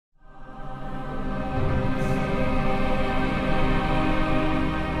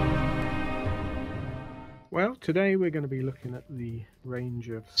Well, today we're going to be looking at the range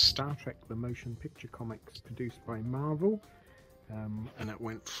of Star Trek the Motion Picture comics produced by Marvel. And it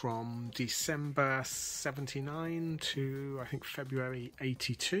went from December 79 to, I think, February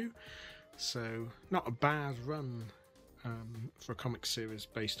 82. So not a bad run for a comic series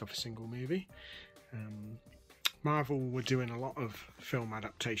based off a single movie. Marvel were doing a lot of film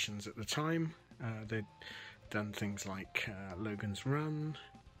adaptations at the time. They'd done things like Logan's Run,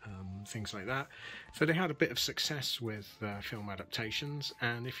 things like that. So they had a bit of success with film adaptations,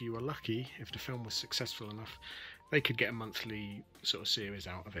 and if you were lucky, if the film was successful enough, they could get a monthly sort of series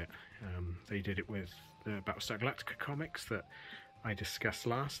out of it. They did it with the Battlestar Galactica comics that I discussed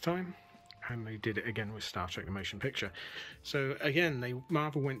last time, and they did it again with Star Trek the Motion Picture. So again,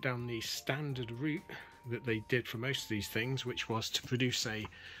 Marvel went down the standard route that they did for most of these things, which was to produce a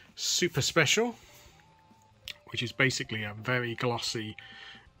super special, which is basically a very glossy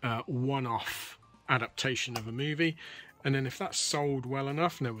one-off adaptation of a movie, and then if that sold well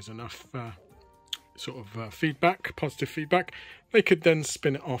enough and there was enough feedback, positive feedback, they could then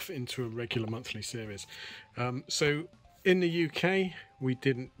spin it off into a regular monthly series. So in the UK we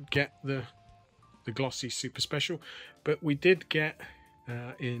didn't get the glossy super special, but we did get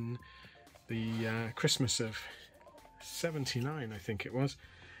in the Christmas of 79, I think it was,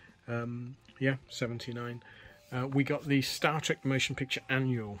 79, we got the Star Trek Motion Picture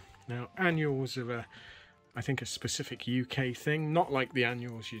Annual. Now, annuals are I think a specific UK thing, not like the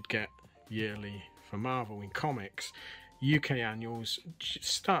annuals you'd get yearly for Marvel in comics. UK annuals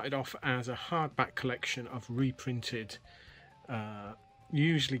started off as a hardback collection of reprinted,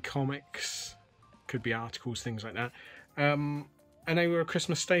 usually comics, could be articles, things like that. And they were a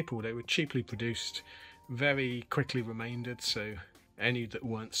Christmas staple. They were cheaply produced, very quickly remaindered, so any that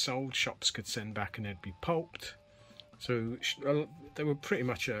weren't sold, shops could send back and they'd be pulped. So they were pretty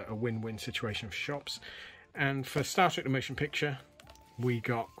much a win-win situation for shops. And for Star Trek the Motion Picture, we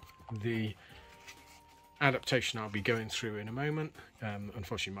got the adaptation I'll be going through in a moment.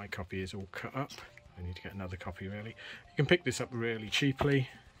 Unfortunately, my copy is all cut up. I need to get another copy, really. You can pick this up really cheaply.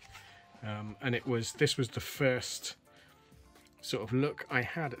 And this was the first sort of look I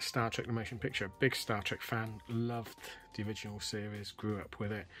had at Star Trek the Motion Picture. A big Star Trek fan, loved the original series, grew up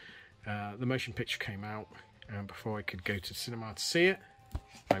with it. The motion picture came out, and before I could go to cinema to see it,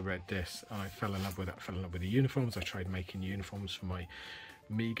 I read this and I fell in love with it. I fell in love with the uniforms. I tried making uniforms for my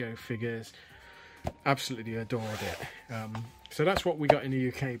Mego figures. Absolutely adored it. So that's what we got in the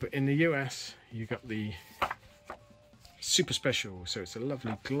UK, but in the US you got the Super Special. So it's a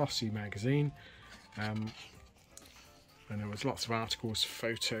lovely glossy magazine, and there was lots of articles,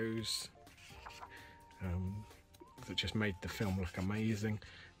 photos, that just made the film look amazing.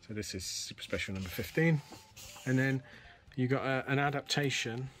 So this is Super Special number 15, and then you got an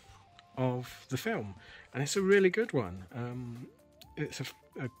adaptation of the film, and it's a really good one. It's a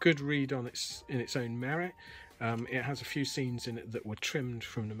good read in its own merit. It has a few scenes in it that were trimmed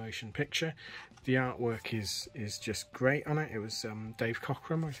from the motion picture. The artwork is just great on it. It was Dave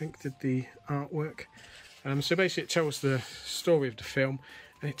Cockrum, I think, did the artwork. So basically it tells the story of the film,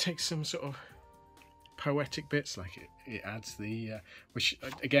 and it takes some sort of poetic bits, like it adds the which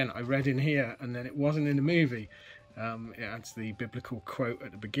again I read in here and then it wasn't in the movie. It adds the biblical quote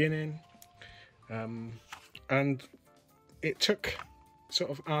at the beginning, and it took sort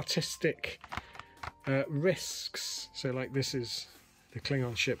of artistic risks. So like this is the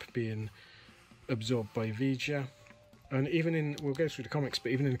Klingon ship being absorbed by V'Ger, and even we'll go through the comics,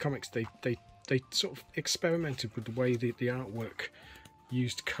 but even in the comics they sort of experimented with the way the artwork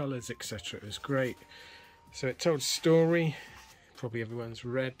used colours, etc. It was great. So it told a story. Probably everyone's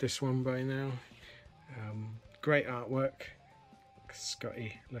read this one by now. Great artwork.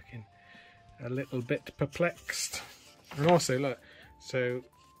 Scotty looking a little bit perplexed. And also look, so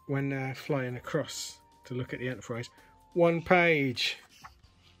when they're flying across to look at the Enterprise, one page,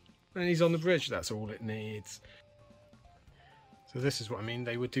 and he's on the bridge. That's all it needs. So this is what I mean.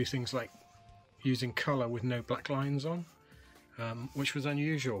 They would do things like using colour with no black lines on, which was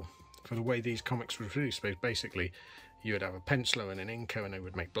unusual for the way these comics were produced. But basically you would have a penciler and an inker, and they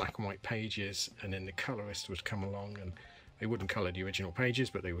would make black and white pages, and then the colorist would come along and they wouldn't colour the original pages,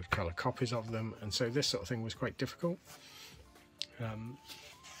 but they would colour copies of them, and so this sort of thing was quite difficult.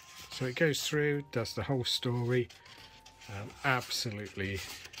 So it goes through, does the whole story. Absolutely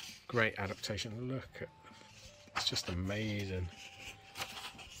great adaptation. Look at, it's just amazing.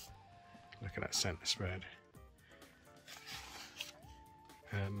 Look at that centre spread.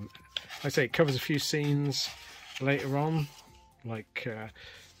 Like I say, it covers a few scenes later on, like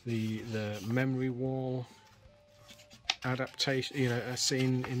the memory wall, adaptation, you know, a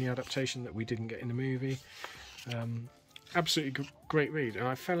scene in the adaptation that we didn't get in the movie. Absolutely great read, and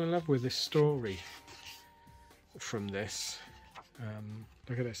I fell in love with this story from this.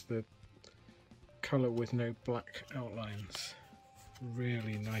 Look at this, the colour with no black outlines,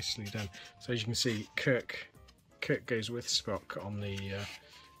 really nicely done. So as you can see, Kirk goes with Spock on the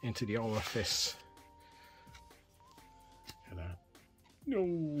into the orifice. Look at that.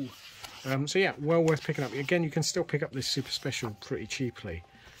 No. So yeah, well worth picking up. Again, you can still pick up this super special pretty cheaply,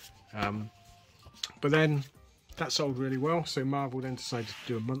 but then that sold really well, so Marvel then decided to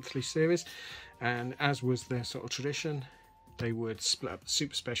do a monthly series, and as was their sort of tradition, they would split up the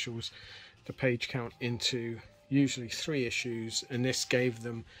super specials, the page count, into usually 3 issues, and this gave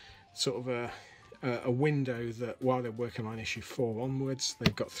them sort of a window that while they're working on issue 4 onwards,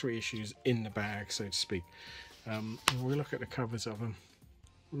 they've got 3 issues in the bag, so to speak. We look at the covers of them,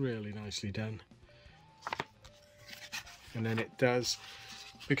 really nicely done. And then it does,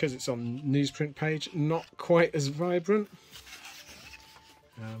 because it's on newsprint page, not quite as vibrant,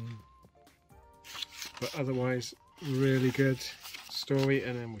 but otherwise really good story.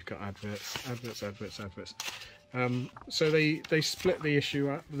 And then we've got adverts. So they split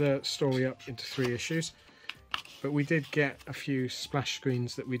the story up into 3 issues, but we did get a few splash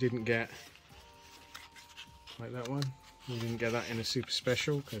screens that we didn't get, like that one. We didn't get that in a super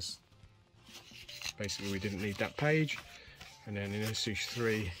special because basically we didn't need that page. And then in issue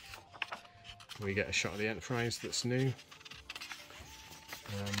 3 we get a shot of the Enterprise that's new.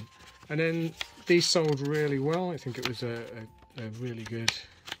 And then these sold really well. I think it was a really good,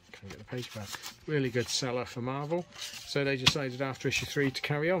 can't get the page back, really good seller for Marvel. So they decided after issue 3 to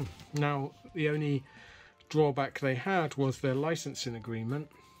carry on. Now the only drawback they had was their licensing agreement,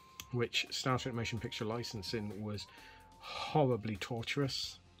 which Star Trek Motion Picture Licensing was horribly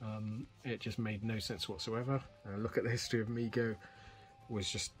torturous. It just made no sense whatsoever. Look at the history of Mego, was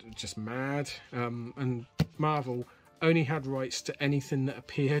just mad. And Marvel only had rights to anything that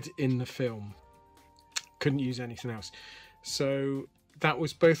appeared in the film, couldn't use anything else. So that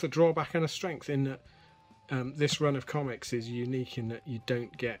was both a drawback and a strength, in that this run of comics is unique in that you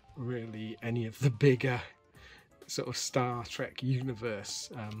don't get really any of the bigger sort of Star Trek universe.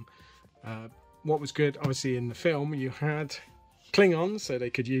 What was good, obviously, in the film you had Klingons, so they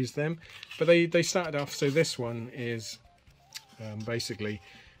could use them, but they started off, so this one is basically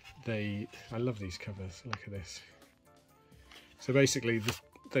I love these covers, look at this. So basically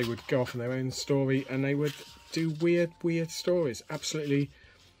they would go off on their own story and they would do weird stories, absolutely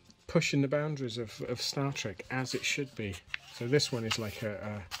pushing the boundaries of Star Trek as it should be. So this one is like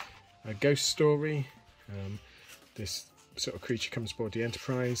a ghost story. This sort of creature comes aboard the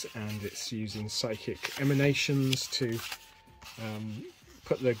Enterprise and it's using psychic emanations to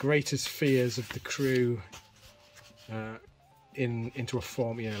put the greatest fears of the crew into a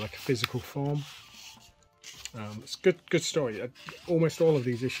form, you know, like a physical form. It's good story. Almost all of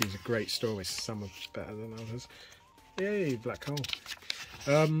these issues are great stories. Some are better than others. Yay, black hole.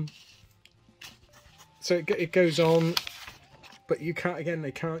 So it goes on, but you can't. Again,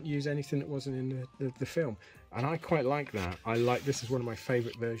 they can't use anything that wasn't in the film, and I quite like that. This is one of my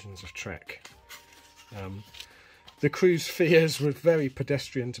favourite versions of Trek. The crew's fears were very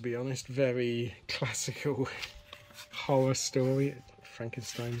pedestrian, to be honest. Very classical horror story,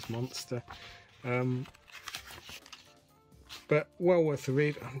 Frankenstein's monster. But well worth the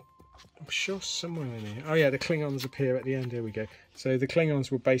read. I'm sure somewhere in here. Oh yeah, the Klingons appear at the end. Here we go. So the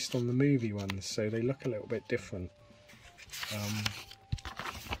Klingons were based on the movie ones, so they look a little bit different.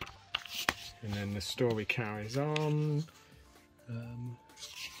 And then the story carries on.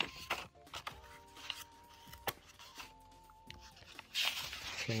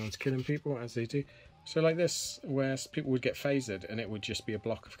 Klingons killing people as they do. So like this, where people would get phasered and it would just be a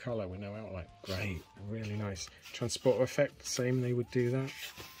block of colour with no outline. Great, really nice. Transporter effect, same, they would do that.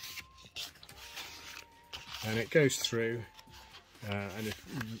 And it goes through, and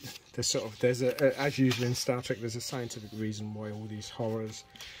there's as usual in Star Trek, there's a scientific reason why all these horrors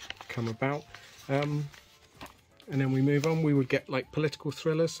come about. And then we move on. We would get like political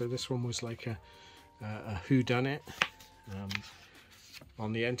thrillers. So this one was like a whodunit.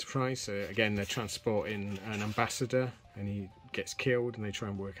 On the Enterprise, so again they're transporting an ambassador and he gets killed and they try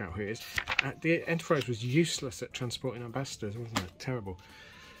and work out who it is. The Enterprise was useless at transporting ambassadors, wasn't it? Terrible.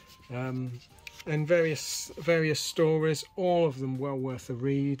 And various stories, all of them well worth a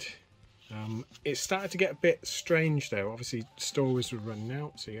read. It started to get a bit strange though, obviously stories were running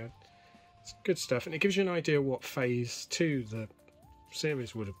out, so yeah, it's good stuff, and it gives you an idea what phase 2 the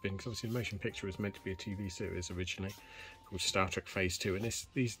series would have been, because obviously the motion picture was meant to be a TV series originally called Star Trek Phase 2, and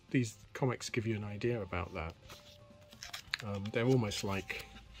these comics give you an idea about that. They're almost like,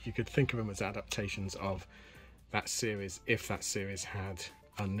 you could think of them as adaptations of that series if that series had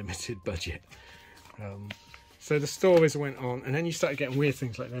unlimited budget. So the stories went on, and then you started getting weird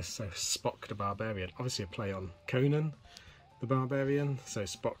things like this. So Spock the Barbarian, obviously a play on Conan the Barbarian, so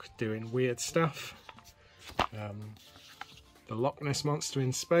Spock doing weird stuff. The Loch Ness Monster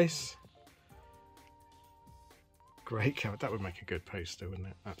in space. Great cover. That would make a good poster, wouldn't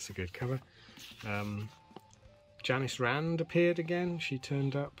it? That's a good cover. Janice Rand appeared again. She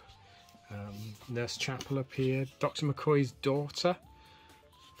turned up. Nurse Chapel appeared. Dr. McCoy's daughter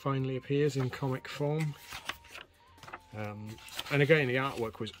finally appears in comic form. And again, the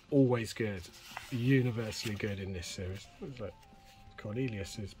artwork was always good. Universally good in this series. It was like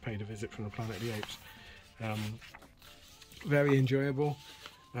Cornelius has paid a visit from the Planet of the Apes. Very enjoyable.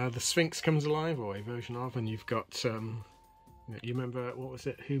 The Sphinx comes alive, or a version of, and you've got, you remember, what was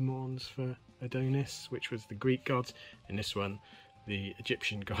it, Who Mourns for Adonis, which was the Greek gods. In this one, the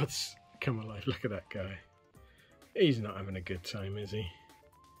Egyptian gods come alive. Look at that guy. He's not having a good time, is he?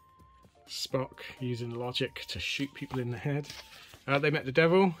 Spock using logic to shoot people in the head. They met the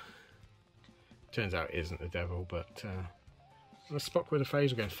devil. Turns out it isn't the devil, but Spock with a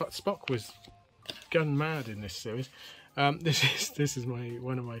phaser gun. Spock was gun mad in this series. This is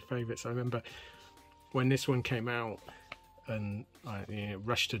one of my favourites. I remember when this one came out, and I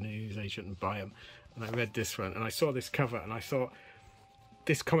rushed to news agent and buy them, and I read this one, and I saw this cover, and I thought,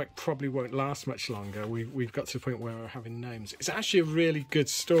 this comic probably won't last much longer. We've got to the point where we're having names. It's actually a really good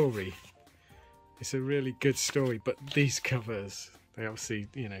story. It's a really good story, but these covers, they obviously,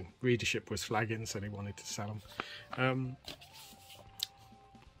 readership was flagging, so they wanted to sell them.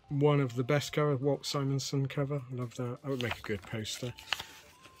 One of the best cover, Walt Simonson cover. Love that. That would make a good poster.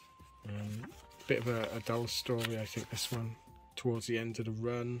 Bit of a dull story, I think, this one. Towards the end of the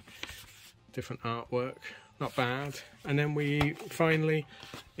run. Different artwork. Not bad. And then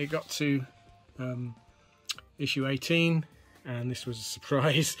it got to issue 18. And this was a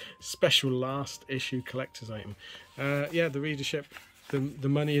surprise special last issue collector's item. Yeah, the readership, the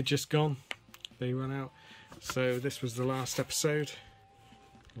money had just gone. They run out. So this was the last episode.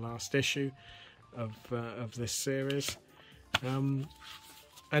 Last issue of this series, and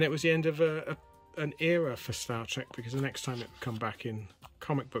it was the end of an era for Star Trek, because the next time it would come back in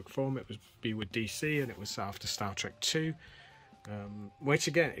comic book form, it would be with DC, and it was after Star Trek 2, which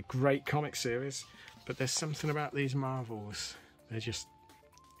again, a great comic series, but there's something about these Marvels, they're just,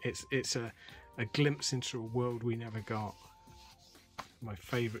 it's a glimpse into a world we never got. My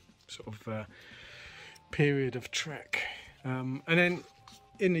favourite sort of period of Trek. And then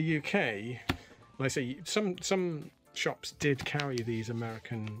in the UK, like I say, some shops did carry these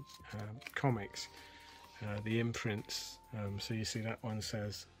American comics, the imprints. So you see that one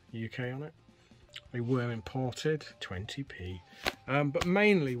says UK on it. They were imported, 20p. But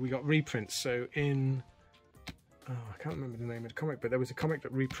mainly we got reprints. So in, I can't remember the name of the comic, but there was a comic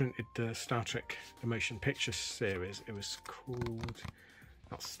that reprinted the Star Trek the Motion Picture series. It was called,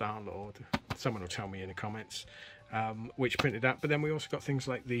 not Star-Lord, someone will tell me in the comments. Which printed that, but then we also got things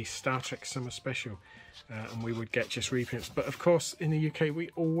like the Star Trek Summer Special, and we would get just reprints. But of course, in the UK, we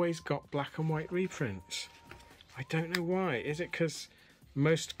always got black and white reprints. I don't know why. Is it because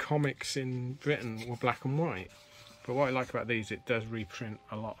most comics in Britain were black and white? But what I like about these, it does reprint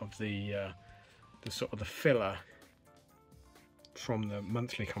a lot of the sort of the filler from the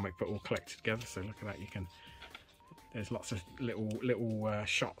monthly comic, but all collected together. So look at that. You can. There's lots of little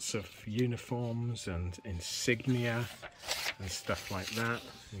shots of uniforms and insignia and stuff like that.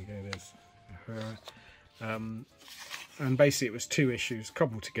 There you go, there's her. And basically it was 2 issues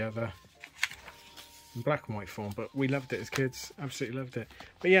cobbled together in black and white form, but we loved it as kids, absolutely loved it.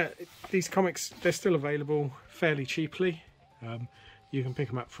 But yeah, these comics, they're still available fairly cheaply. You can pick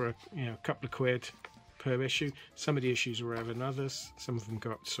them up for a couple of quid per issue. Some of the issues are rarer than others. Some of them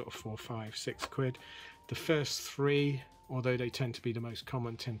go up to sort of 4, 5, 6 quid. The first 3, although they tend to be the most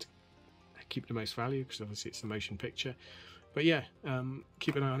common, tend to keep the most value, because obviously it's the motion picture. But yeah,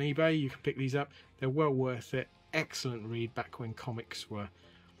 keep an eye on eBay. You can pick these up. They're well worth it. Excellent read back when comics were...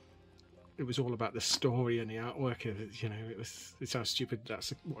 It was all about the story and the artwork. It sounds stupid.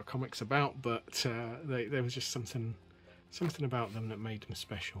 That's what a comic's about, but there was just something about them that made them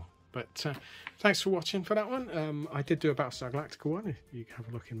special. But thanks for watching for that one. I did do a Battlestar Galactica one. You can have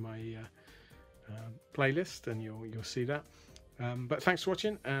a look in my playlist and you'll see that. But thanks for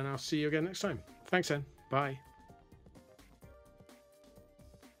watching, and I'll see you again next time. Thanks then. Bye.